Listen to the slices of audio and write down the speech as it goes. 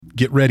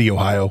Get ready,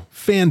 Ohio.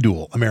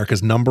 FanDuel,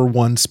 America's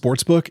 #1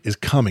 sportsbook, is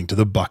coming to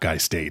the Buckeye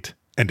State.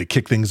 And to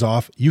kick things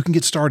off, you can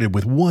get started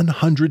with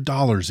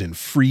 $100 in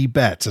free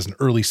bets as an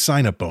early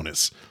sign-up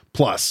bonus.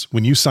 Plus,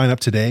 when you sign up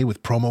today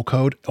with promo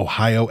code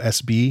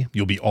OhioSB,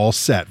 you'll be all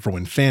set for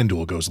when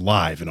FanDuel goes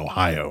live in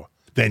Ohio.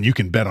 Then you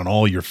can bet on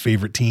all your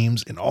favorite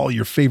teams and all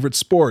your favorite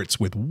sports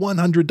with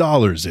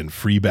 $100 in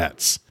free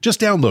bets.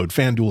 Just download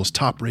FanDuel's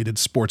top-rated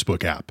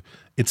sportsbook app.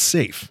 It's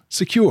safe,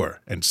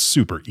 secure, and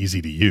super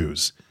easy to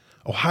use.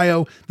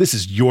 Ohio, this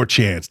is your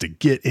chance to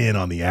get in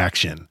on the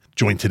action.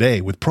 Join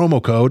today with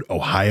promo code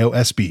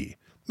OhioSB.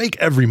 Make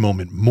every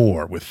moment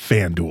more with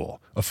FanDuel,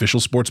 official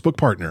sportsbook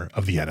partner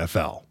of the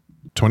NFL.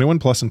 21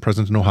 plus and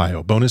present in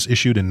Ohio. Bonus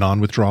issued in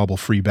non-withdrawable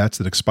free bets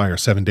that expire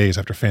 7 days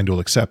after FanDuel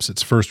accepts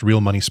its first real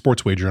money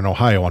sports wager in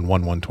Ohio on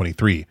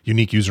 1/1/23.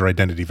 Unique user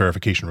identity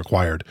verification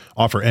required.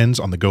 Offer ends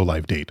on the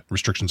go-live date.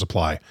 Restrictions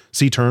apply.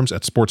 See terms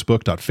at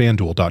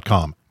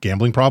sportsbook.fanduel.com.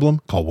 Gambling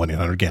problem? Call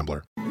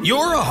 1-800-GAMBLER.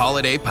 You're a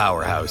holiday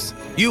powerhouse.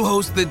 You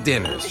host the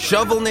dinners,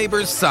 shovel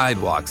neighbors'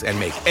 sidewalks, and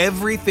make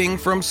everything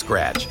from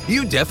scratch.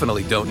 You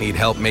definitely don't need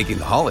help making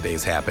the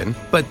holidays happen.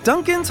 But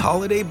Dunkin's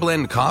Holiday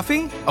Blend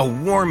Coffee? A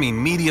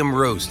warming medium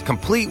roast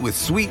complete with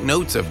sweet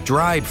notes of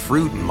dried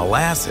fruit and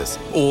molasses.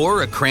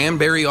 Or a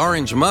cranberry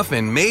orange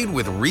muffin made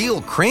with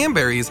real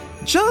cranberries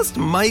just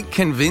might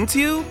convince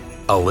you?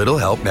 A little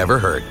help never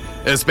hurt.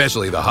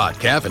 Especially the hot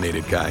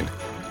caffeinated kind.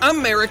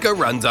 America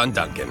runs on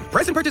Dunkin'.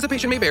 Price and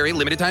participation may vary.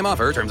 Limited time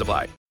offer. Terms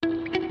apply.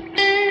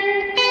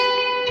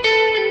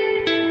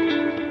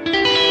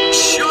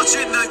 Shot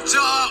in the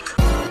dark.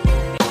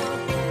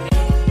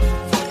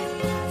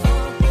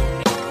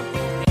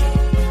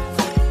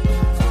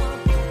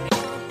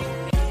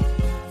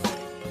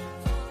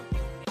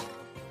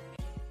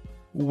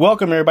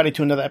 Welcome everybody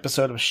to another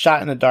episode of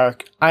Shot in the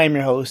Dark. I am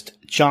your host,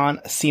 John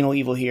Cena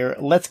Evil here.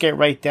 Let's get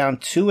right down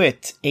to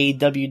it.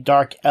 AEW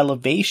Dark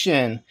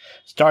Elevation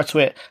starts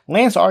with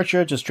Lance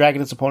Archer just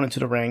dragging his opponent to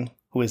the ring,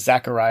 who is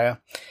Zachariah,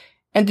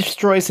 and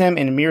destroys him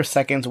in mere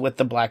seconds with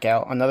the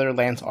blackout. Another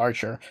Lance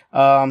Archer.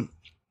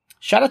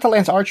 Shout out to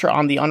Lance Archer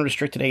on the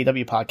Unrestricted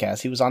AEW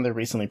podcast. He was on there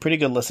recently. Pretty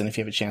good listen if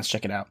you have a chance.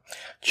 Check it out.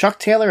 Chuck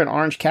Taylor and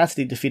Orange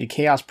Cassidy defeated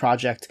Chaos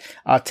Project.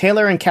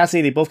 Taylor and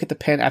Cassidy, they both get the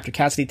pin after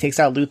Cassidy takes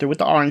out Luther with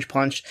the Orange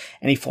Punch,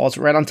 and he falls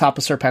right on top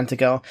of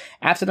Serpentico.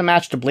 After the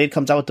match, the Blade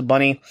comes out with the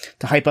bunny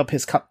to hype up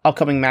his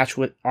upcoming match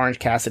with Orange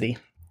Cassidy.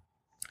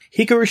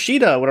 Hikaru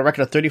Shida, with a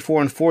record of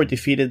 34-4,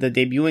 defeated the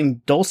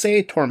debuting Dulce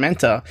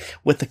Tormenta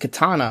with the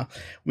katana.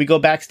 We go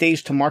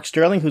backstage to Mark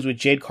Sterling, who's with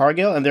Jade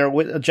Cargill, and they're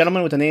with a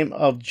gentleman with the name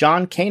of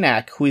John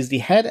Kanak, who is the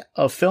head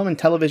of film and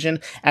television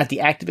at the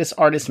Activist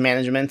Artist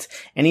Management.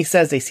 And he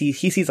says he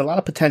sees a lot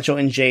of potential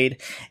in Jade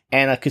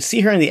and could see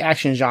her in the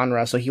action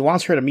genre, so he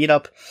wants her to meet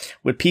up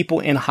with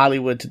people in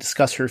Hollywood to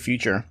discuss her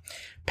future.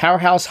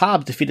 Powerhouse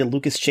Hobbs defeated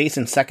Lucas Chase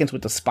in seconds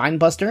with the Spine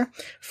Buster.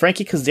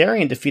 Frankie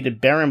Kazarian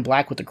defeated Baron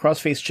Black with the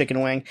Crossface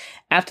Chicken Wing.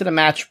 After the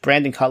match,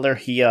 Brandon Cutler,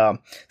 he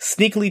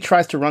sneakily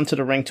tries to run to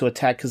the ring to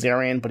attack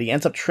Kazarian, but he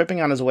ends up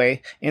tripping on his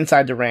way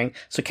inside the ring.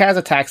 So Kaz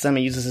attacks him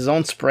and uses his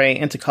own spray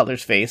into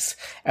Cutler's face,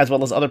 as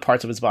well as other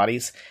parts of his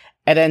bodies.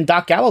 And then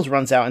Doc Gallows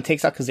runs out and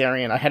takes out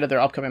Kazarian ahead of their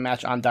upcoming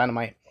match on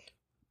Dynamite.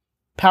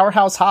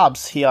 Powerhouse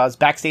Hobbs, he is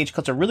backstage,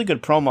 cuts a really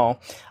good promo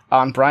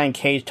on Brian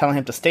Cage, telling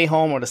him to stay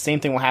home or the same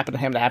thing will happen to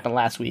him that happened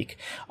last week.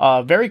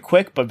 Very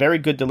quick, but very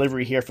good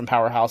delivery here from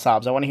Powerhouse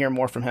Hobbs. I want to hear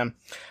more from him.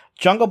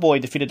 Jungle Boy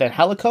defeated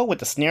Angelico with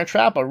the snare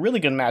trap, a really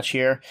good match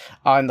here,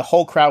 and the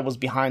whole crowd was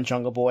behind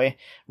Jungle Boy.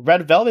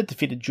 Red Velvet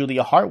defeated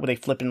Julia Hart with a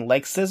flipping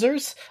leg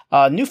scissors.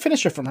 New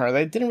finisher from her.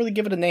 They didn't really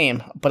give it a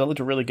name, but it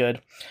looked really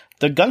good.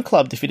 The Gun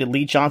Club defeated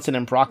Lee Johnson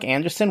and Brock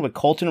Anderson, with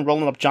Colton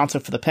rolling up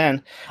Johnson for the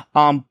pin.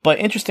 But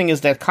interesting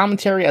is that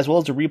commentary as well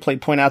as the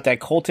replay point out that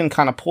Colton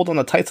kind of pulled on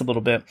the tights a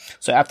little bit.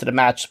 So after the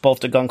match,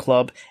 both the Gun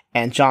Club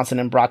and Johnson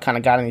and Brock kind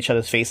of got in each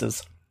other's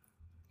faces.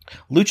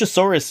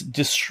 Luchasaurus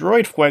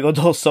destroyed Fuego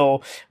del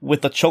Sol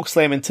with the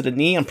chokeslam into the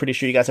knee. I'm pretty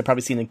sure you guys have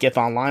probably seen the GIF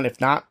online. If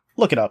not,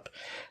 look it up.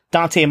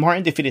 Dante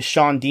Martin defeated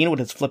Sean Dean with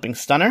his flipping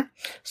stunner.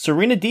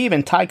 Serena Deeb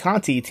and Ty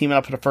Conti, teaming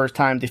up for the first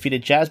time,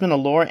 defeated Jasmine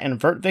Allure and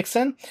Vert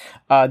Vixen.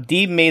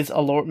 Deeb made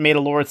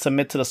Allure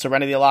submit to the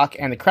Serenity Lock,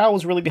 and the crowd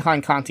was really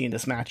behind Conti in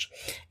this match.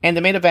 And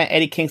the main event,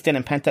 Eddie Kingston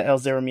and Penta El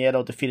Zero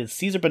Miedo defeated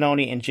Cesar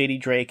Bononi and JD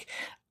Drake.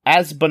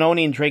 As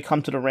Bononi and Drake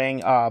come to the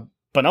ring,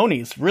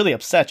 Bononi's really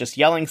upset, just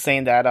yelling,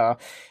 saying that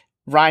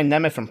Ryan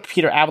Nemeth from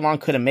Peter Avalon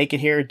couldn't make it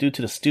here due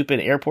to the stupid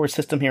airport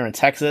system here in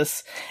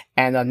Texas,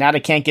 and now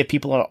they can't give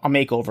people a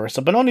makeover.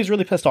 So Bononi's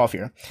really pissed off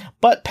here.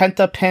 But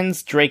Penta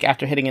pins Drake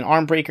after hitting an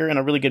arm breaker in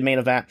a really good main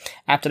event.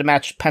 After the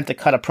match, Penta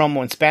cut a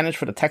promo in Spanish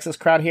for the Texas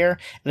crowd here,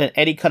 and then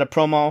Eddie cut a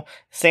promo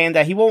saying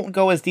that he won't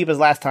go as deep as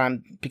last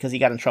time because he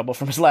got in trouble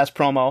from his last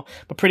promo,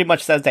 but pretty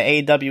much says that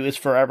AEW is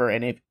forever,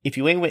 and if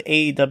you ain't with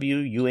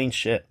AEW, you ain't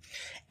shit.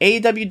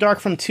 AEW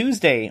Dark from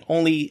Tuesday,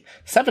 only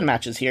 7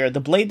 matches here. The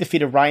Blade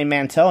defeated Ryan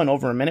Mantell in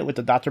over a minute with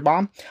the Dr.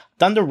 Bomb.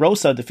 Thunder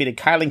Rosa defeated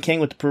Kylan King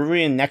with the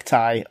Peruvian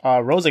necktie.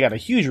 Rosa got a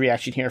huge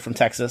reaction here from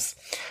Texas.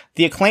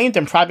 The Acclaimed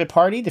and Private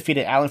Party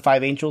defeated Allen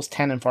 5 Angels,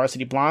 10 and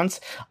Varsity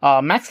Blondes.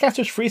 Max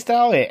Caster's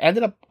freestyle, it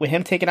ended up with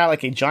him taking out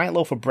like a giant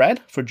loaf of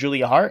bread for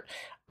Julia Hart.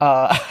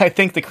 I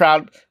think the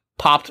crowd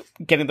popped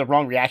getting the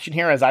wrong reaction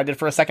here, as I did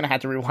for a second. I had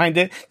to rewind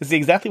it to see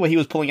exactly what he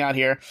was pulling out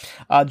here.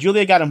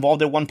 Julia got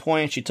involved at one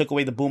point. She took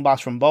away the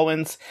boombox from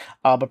Bowens.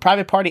 But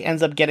Private Party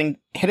ends up hitting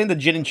the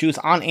gin and juice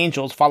on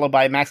Angels, followed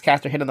by Max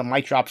Caster hitting the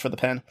mic drop for the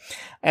pin.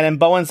 And then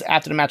Bowens,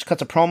 after the match,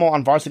 cuts a promo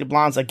on Varsity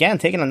Blondes, again,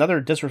 taking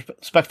another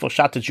disrespectful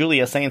shot to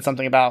Julia, saying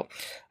something about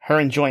her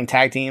enjoying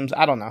tag teams.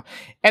 I don't know.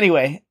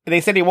 Anyway,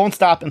 they said he won't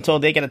stop until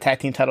they get a tag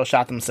team title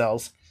shot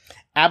themselves.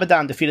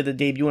 Abaddon defeated the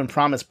debut and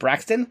Promise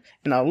Braxton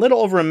in a little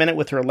over a minute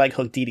with her leg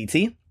hook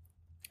DDT.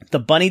 The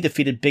Bunny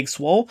defeated Big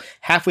Swole.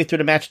 Halfway through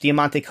the match,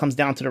 Diamante comes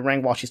down to the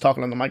ring while she's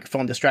talking on the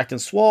microphone, distracting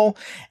Swole.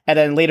 And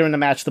then later in the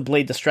match, the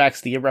Blade distracts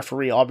the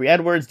referee, Aubrey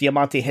Edwards.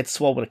 Diamante hits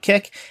Swole with a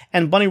kick,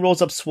 and Bunny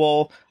rolls up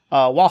Swole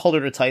while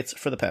holding her tights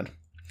for the pin.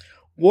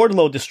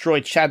 Wardlow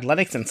destroyed Chad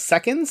Lennox in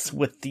seconds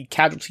with the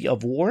Casualty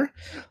of War.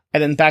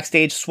 And then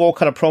backstage, Swole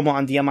cut a promo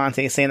on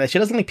Diamante saying that she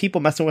doesn't like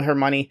people messing with her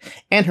money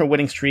and her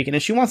winning streak, and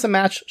if she wants a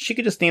match, she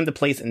could just name the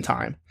place and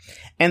time.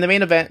 And the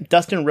main event,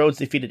 Dustin Rhodes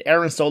defeated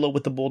Aaron Solo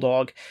with the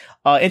Bulldog.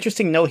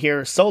 Interesting note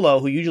here, Solo,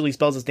 who usually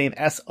spells his name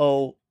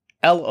S-O-L-O-W,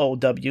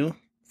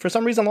 for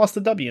some reason lost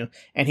the W,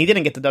 and he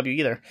didn't get the W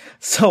either.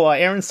 So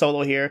Aaron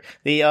Solo here,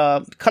 they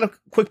cut a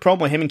quick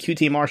promo, him and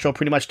QT Marshall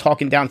pretty much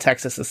talking down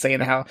Texas and saying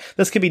how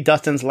this could be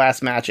Dustin's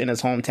last match in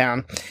his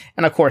hometown.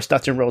 And of course,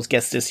 Dustin Rhodes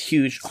gets this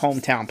huge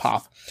hometown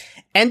pop.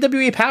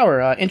 NWA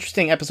Power,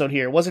 interesting episode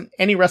here. It wasn't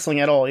any wrestling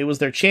at all. It was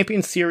their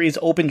Champions Series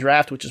open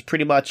draft, which is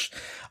pretty much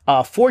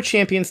 4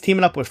 champions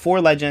teaming up with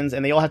 4 legends,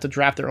 and they all have to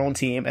draft their own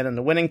team, and then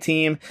the winning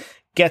team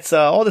gets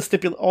all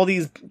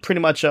these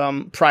pretty much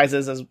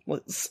prizes as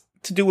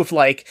to do with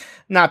like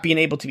not being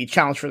able to be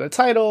challenged for the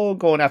title,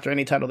 going after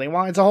any title they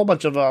want. It's a whole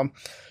bunch of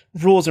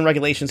rules and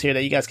regulations here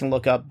that you guys can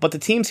look up. But the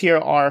teams here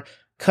are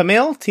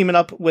Camille teaming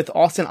up with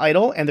Austin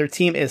Idol, and their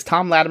team is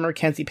Tom Latimer,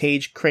 Kenzie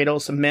Page,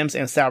 Kratos, Mims,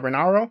 and Sal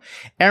Renaro.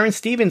 Aaron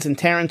Stevens and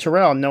Taryn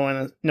Terrell,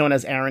 known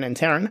as Aaron and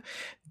Taryn.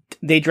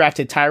 They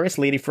drafted Tyrus,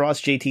 Lady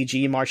Frost,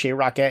 JTG, Marche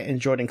Rockette,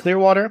 and Jordan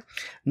Clearwater.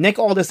 Nick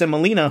Aldis and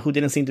Melina, who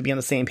didn't seem to be on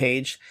the same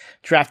page,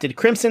 drafted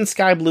Crimson,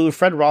 Sky Blue,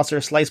 Fred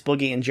Rosser, Slice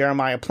Boogie, and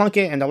Jeremiah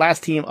Plunkett. And the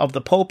last team of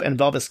the Pope and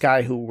Velvet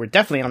Sky, who were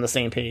definitely on the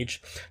same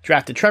page,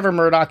 drafted Trevor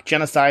Murdoch,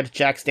 Genocide,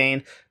 Jack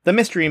Stain, The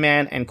Mystery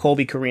Man, and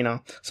Colby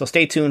Carino. So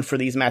stay tuned for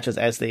these matches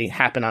as they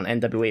happen on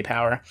NWA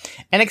Power.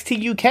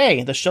 NXT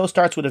UK, the show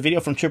starts with a video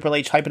from Triple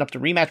H hyping up the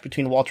rematch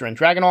between Walter and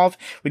Dragunov.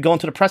 We go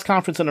into the press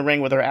conference in the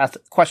ring where they're asked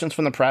questions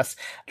from the press.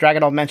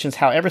 Dragunov mentions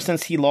how ever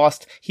since he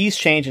lost, he's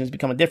changed and has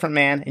become a different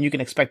man, and you can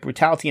expect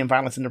brutality and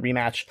violence in the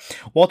rematch.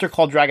 Walter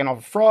called Dragunov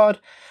a fraud.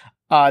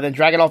 Then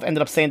Dragunov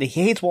ended up saying that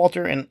he hates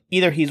Walter, and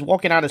either he's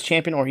walking out as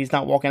champion or he's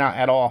not walking out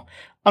at all.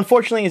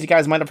 Unfortunately, as you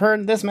guys might have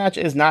heard, this match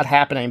is not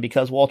happening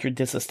because Walter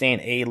did sustain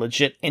a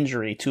legit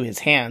injury to his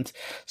hand.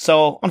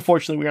 So,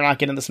 unfortunately, we are not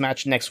getting this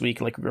match next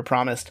week like we were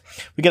promised.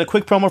 We get a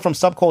quick promo from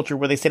Subculture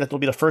where they say that they'll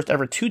be the first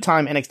ever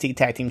 2-time NXT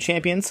Tag Team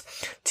Champions.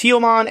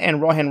 Teoman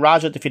and Rohan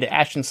Raja defeated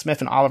Ashton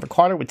Smith and Oliver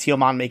Carter, with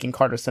Teoman making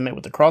Carter submit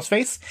with the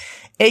crossface.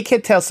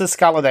 A-Kid tells Sis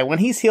Scala that when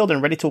he's healed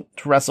and ready to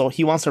wrestle,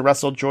 he wants to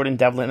wrestle Jordan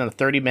Devlin in a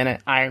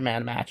 30-minute Iron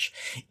Man match.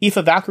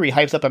 Aoife Valkyrie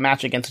hypes up a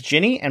match against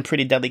Ginny, and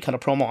Pretty Deadly cut a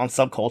promo on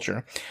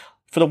Subculture.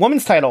 For the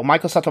women's title,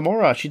 Maiko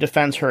Satomura, she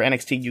defends her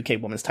NXT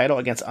UK women's title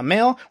against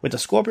Amale with the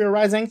Scorpio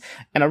Rising,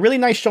 and a really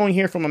nice showing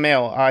here from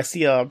Amale. I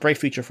see a bright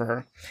future for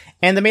her.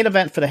 And the main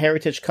event for the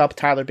Heritage Cup,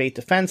 Tyler Bate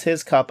defends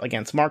his cup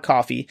against Mark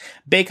Coffey.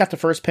 Bate got the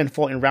first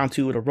pinfall in round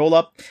 2 with a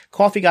roll-up.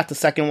 Coffey got the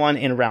second one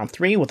in round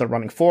 3 with a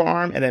running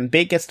forearm, and then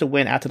Bate gets the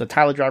win after the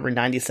Tyler Driver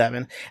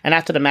 97. And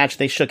after the match,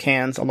 they shook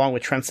hands along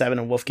with Trent Seven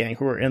and Wolfgang,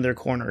 who were in their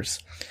corners.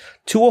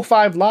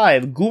 205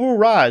 Live, Guru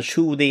Raj,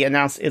 who they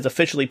announced is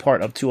officially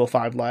part of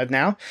 205 Live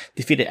now,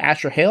 defeated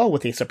Asher Hale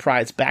with a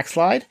surprise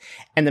backslide.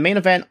 And the main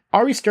event,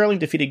 Ari Sterling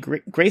defeated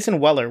Grayson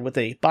Weller with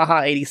a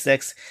Baja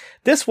 86.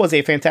 This was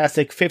a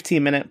fantastic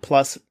 15-minute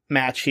plus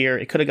match here.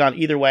 It could have gone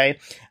either way.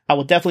 I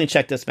will definitely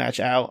check this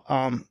match out.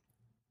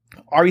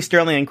 Ari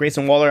Sterling and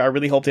Grayson Waller, I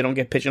really hope they don't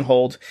get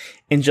pigeonholed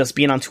in just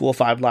being on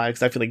 205 Live,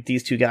 because I feel like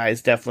these two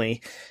guys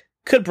definitely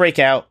could break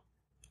out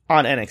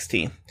on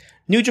NXT.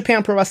 New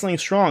Japan Pro Wrestling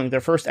Strong,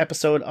 their first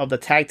episode of the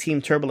Tag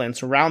Team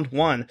Turbulence, Round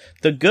 1.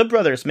 The Good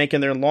Brothers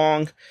making their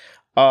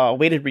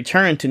long-awaited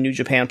return to New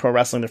Japan Pro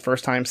Wrestling, the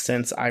first time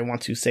since, I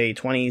want to say,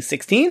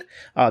 2016.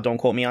 Don't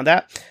quote me on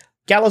that.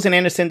 Gallows and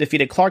Anderson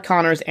defeated Clark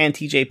Connors and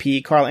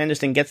TJP. Carl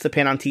Anderson gets the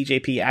pin on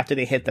TJP after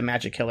they hit the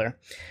Magic Killer.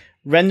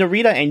 Ren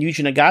Narita and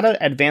Yuji Nagata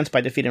advanced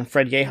by defeating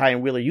Fred Yehi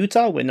and Wheeler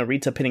Yuta, with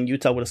Narita pinning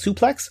Yuta with a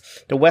suplex.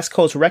 The West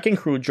Coast Wrecking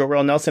Crew,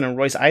 Jorel Nelson and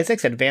Royce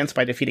Isaacs, advanced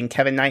by defeating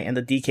Kevin Knight and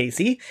the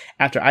DKC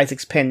after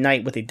Isaacs pinned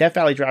Knight with a Death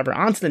Valley driver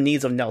onto the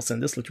knees of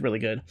Nelson. This looked really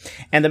good.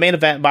 And the main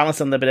event,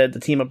 Violence Unlimited, the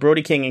team of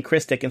Brody King and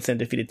Chris Dickinson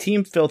defeated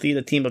Team Filthy,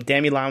 the team of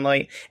Dammy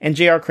Limelight and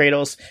JR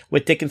Kratos,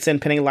 with Dickinson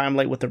pinning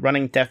Limelight with the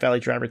running Death Valley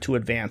driver to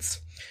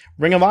advance.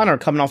 Ring of Honor,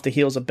 coming off the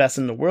heels of Best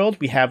in the World,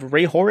 we have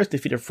Ray Horace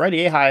defeated Fred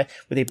Yehi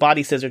with a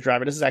body scissor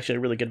driver. This is actually a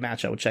really good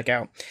match I would check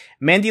out.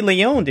 Mandy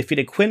Leone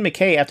defeated Quinn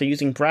McKay after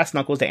using brass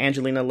knuckles that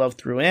Angelina Love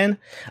threw in.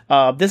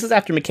 This is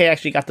after McKay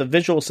actually got the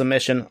visual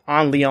submission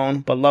on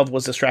Leone, but Love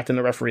was distracting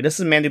the referee. This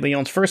is Mandy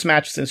Leone's first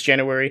match since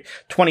January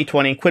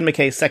 2020. Quinn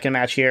McKay's second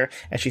match here,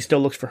 as she still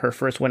looks for her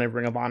first win in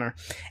Ring of Honor.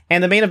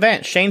 And the main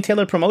event, Shane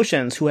Taylor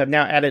Promotions, who have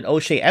now added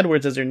O'Shea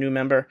Edwards as their new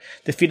member,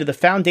 defeated the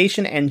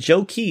Foundation and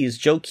Joe Keys.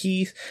 Joe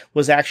Keys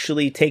was actually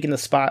taking the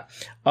spot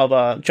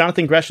of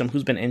Jonathan Gresham,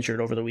 who's been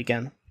injured over the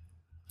weekend.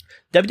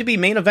 WWE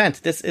main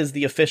event. This is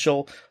the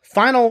official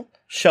final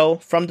show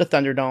from the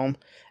Thunderdome.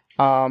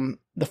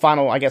 The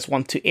final, I guess,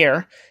 one to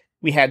air.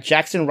 We had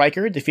Jackson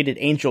Riker defeated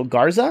Angel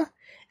Garza,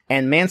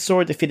 and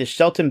Mansoor defeated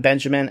Shelton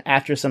Benjamin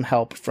after some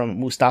help from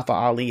Mustafa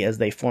Ali as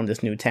they formed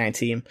this new tag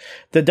team.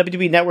 The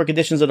WWE Network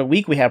editions of the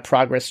week, we have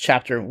Progress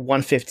Chapter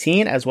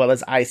 115, as well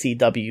as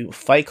ICW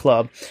Fight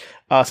Club.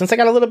 Since I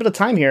got a little bit of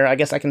time here, I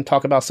guess I can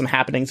talk about some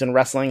happenings in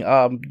wrestling.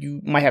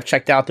 You might have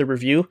checked out the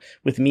review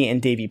with me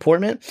and Davey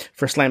Portman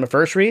for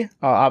Slammiversary.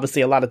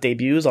 Obviously, a lot of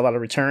debuts, a lot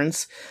of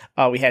returns.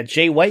 We had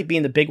Jay White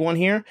being the big one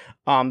here.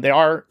 There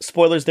are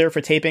spoilers there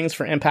for tapings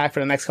for Impact for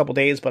the next couple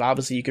days, but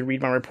obviously you can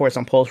read my reports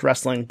on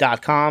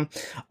postwrestling.com.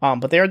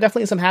 But there are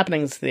definitely some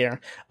happenings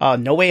there.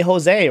 No Way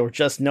Jose, or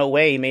just No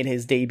Way, made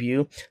his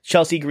debut.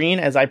 Chelsea Green,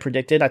 as I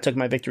predicted, I took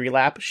my victory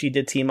lap. She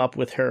did team up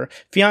with her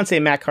fiance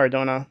Matt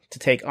Cardona to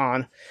take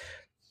on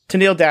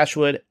Tennille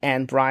Dashwood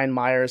and Brian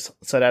Myers,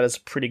 so that is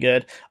pretty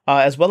good.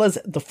 As well as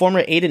the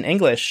former Aiden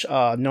English,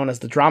 known as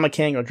the Drama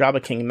King or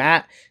Drama King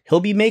Matt. He'll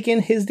be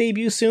making his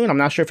debut soon. I'm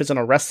not sure if it's in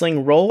a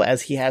wrestling role,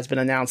 as he has been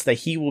announced that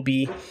he will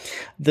be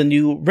the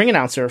new ring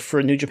announcer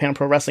for New Japan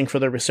Pro Wrestling for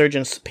the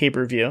Resurgence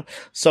pay-per-view.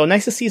 So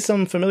nice to see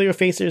some familiar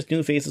faces,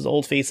 new faces,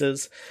 old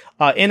faces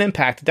in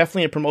Impact.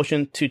 Definitely a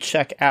promotion to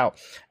check out.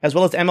 As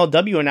well as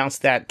MLW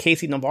announced that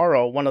Casey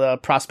Navarro, one of the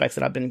prospects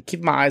that I've been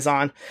keeping my eyes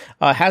on,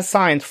 has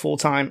signed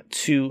full-time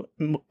to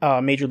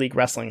Major League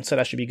Wrestling, so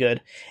that should be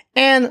good.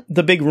 And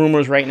the big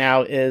rumors right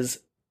now is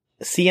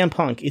CM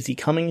Punk. Is he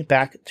coming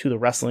back to the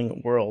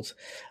wrestling world?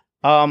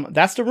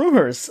 That's the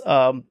rumors.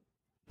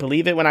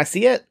 Believe it when I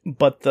see it,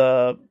 but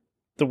the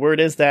word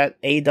is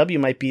that AEW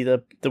might be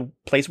the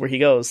place where he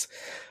goes.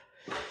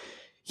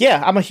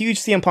 Yeah, I'm a huge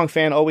CM Punk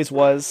fan, always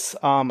was.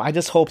 I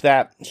just hope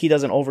that he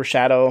doesn't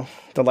overshadow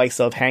the likes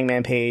of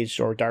Hangman Page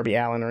or Darby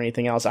Allin or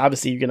anything else.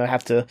 Obviously, you're going to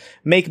have to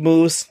make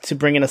moves to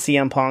bring in a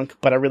CM Punk,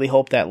 but I really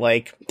hope that,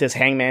 like, this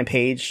Hangman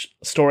Page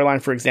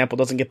storyline, for example,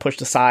 doesn't get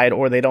pushed aside,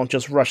 or they don't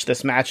just rush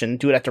this match and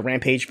do it after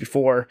Rampage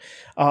before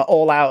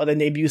All Out, and then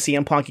debut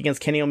CM Punk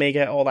against Kenny Omega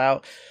at All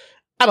Out.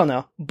 I don't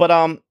know,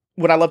 but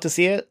would I love to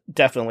see it?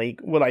 Definitely.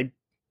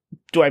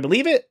 Do I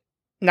believe it?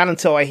 Not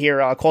until I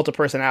hear Cult of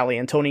Personality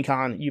and Tony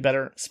Khan. You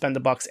better spend the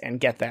bucks and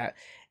get that.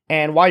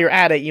 And while you're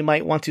at it, you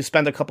might want to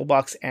spend a couple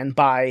bucks and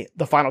buy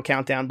The Final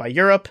Countdown by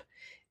Europe,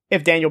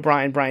 if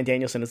Brian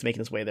Danielson is making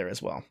his way there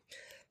as well.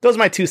 Those are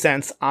my 2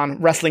 cents on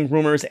wrestling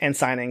rumors and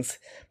signings.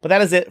 But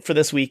that is it for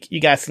this week. You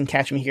guys can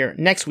catch me here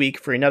next week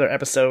for another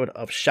episode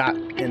of Shot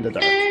in the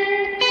Dark.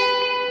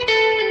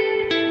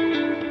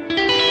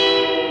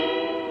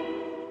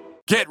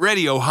 Get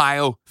ready,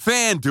 Ohio.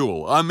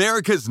 FanDuel,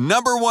 America's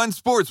 #1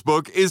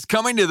 sportsbook, is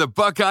coming to the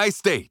Buckeye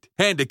State.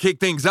 And to kick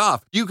things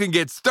off, you can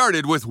get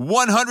started with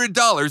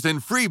 $100 in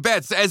free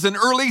bets as an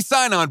early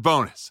sign-on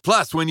bonus.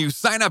 Plus, when you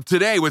sign up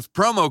today with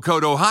promo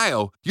code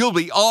OHIO, you'll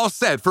be all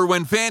set for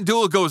when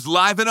FanDuel goes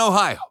live in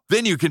Ohio.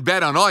 Then you can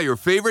bet on all your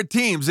favorite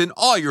teams and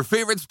all your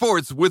favorite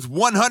sports with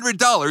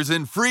 $100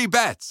 in free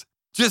bets.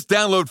 Just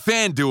download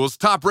FanDuel's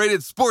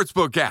top-rated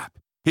sportsbook app.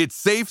 It's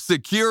safe,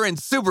 secure, and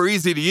super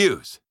easy to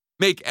use.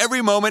 Make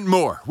every moment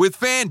more with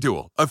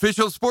FanDuel,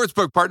 official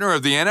sportsbook partner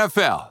of the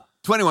NFL.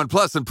 21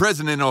 plus and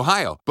present in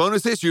Ohio.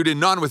 Bonus issued in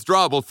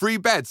non-withdrawable free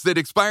bets that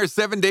expire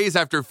 7 days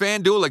after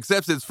FanDuel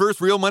accepts its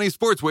first real money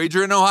sports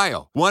wager in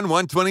Ohio.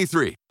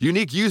 1/1/23.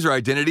 Unique user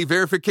identity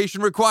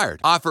verification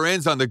required. Offer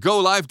ends on the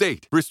go-live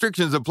date.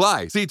 Restrictions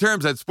apply. See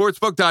terms at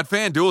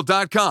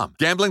sportsbook.fanduel.com.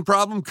 Gambling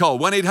problem? Call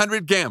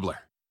 1-800-GAMBLER.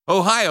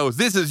 Ohio,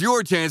 this is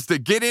your chance to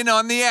get in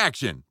on the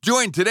action.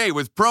 Join today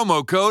with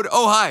promo code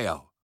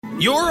OHIO.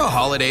 You're a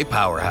holiday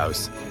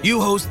powerhouse.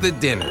 You host the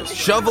dinners,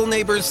 shovel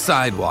neighbors'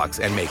 sidewalks,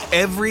 and make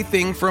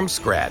everything from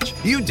scratch.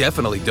 You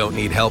definitely don't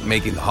need help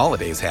making the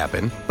holidays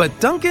happen. But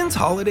Dunkin's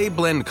Holiday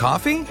Blend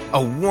Coffee?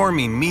 A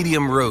warming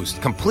medium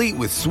roast, complete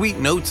with sweet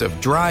notes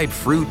of dried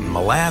fruit and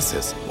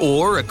molasses.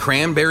 Or a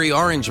cranberry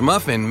orange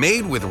muffin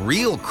made with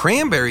real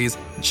cranberries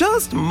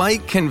just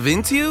might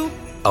convince you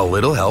a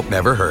little help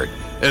never hurt.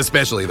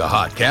 Especially the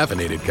hot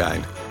caffeinated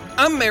kind.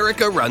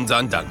 America runs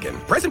on Dunkin'.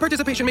 Price and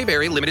participation may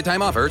vary. Limited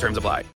time offer. Terms apply.